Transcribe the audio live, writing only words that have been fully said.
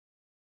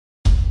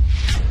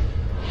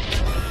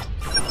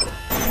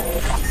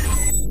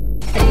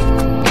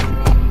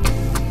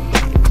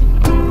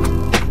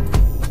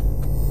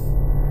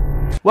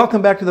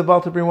Welcome back to the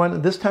vault,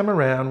 everyone. This time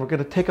around, we're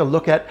going to take a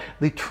look at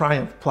the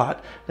Triumph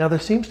plot. Now, there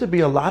seems to be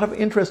a lot of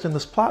interest in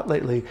this plot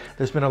lately.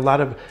 There's been a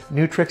lot of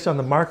new tricks on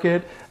the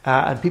market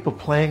and people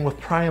playing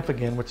with Triumph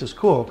again, which is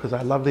cool because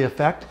I love the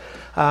effect.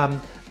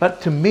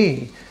 But to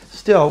me,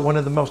 still, one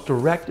of the most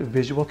direct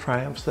visual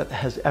Triumphs that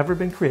has ever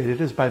been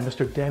created is by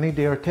Mr. Dani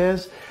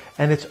DaOrtiz,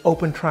 and it's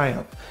open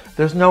Triumph.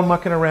 There's no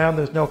mucking around,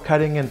 there's no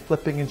cutting and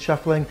flipping and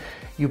shuffling.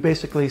 You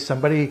basically,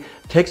 somebody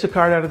takes a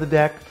card out of the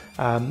deck,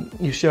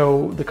 you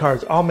show the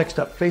cards all mixed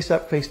up, face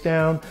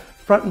down,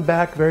 front and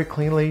back very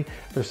cleanly.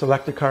 The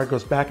selected card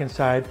goes back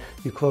inside,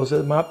 you close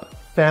them up,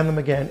 fan them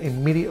again,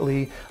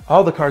 immediately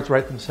all the cards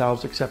write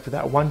themselves except for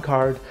that one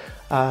card.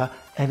 And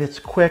it's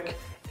quick,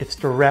 it's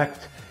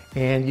direct,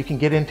 and you can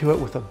get into it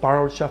with a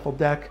borrowed shuffle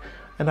deck,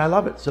 and I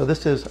love it. So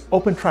this is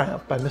Open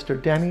Triumph by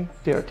Mr. Dani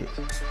DaOrtiz.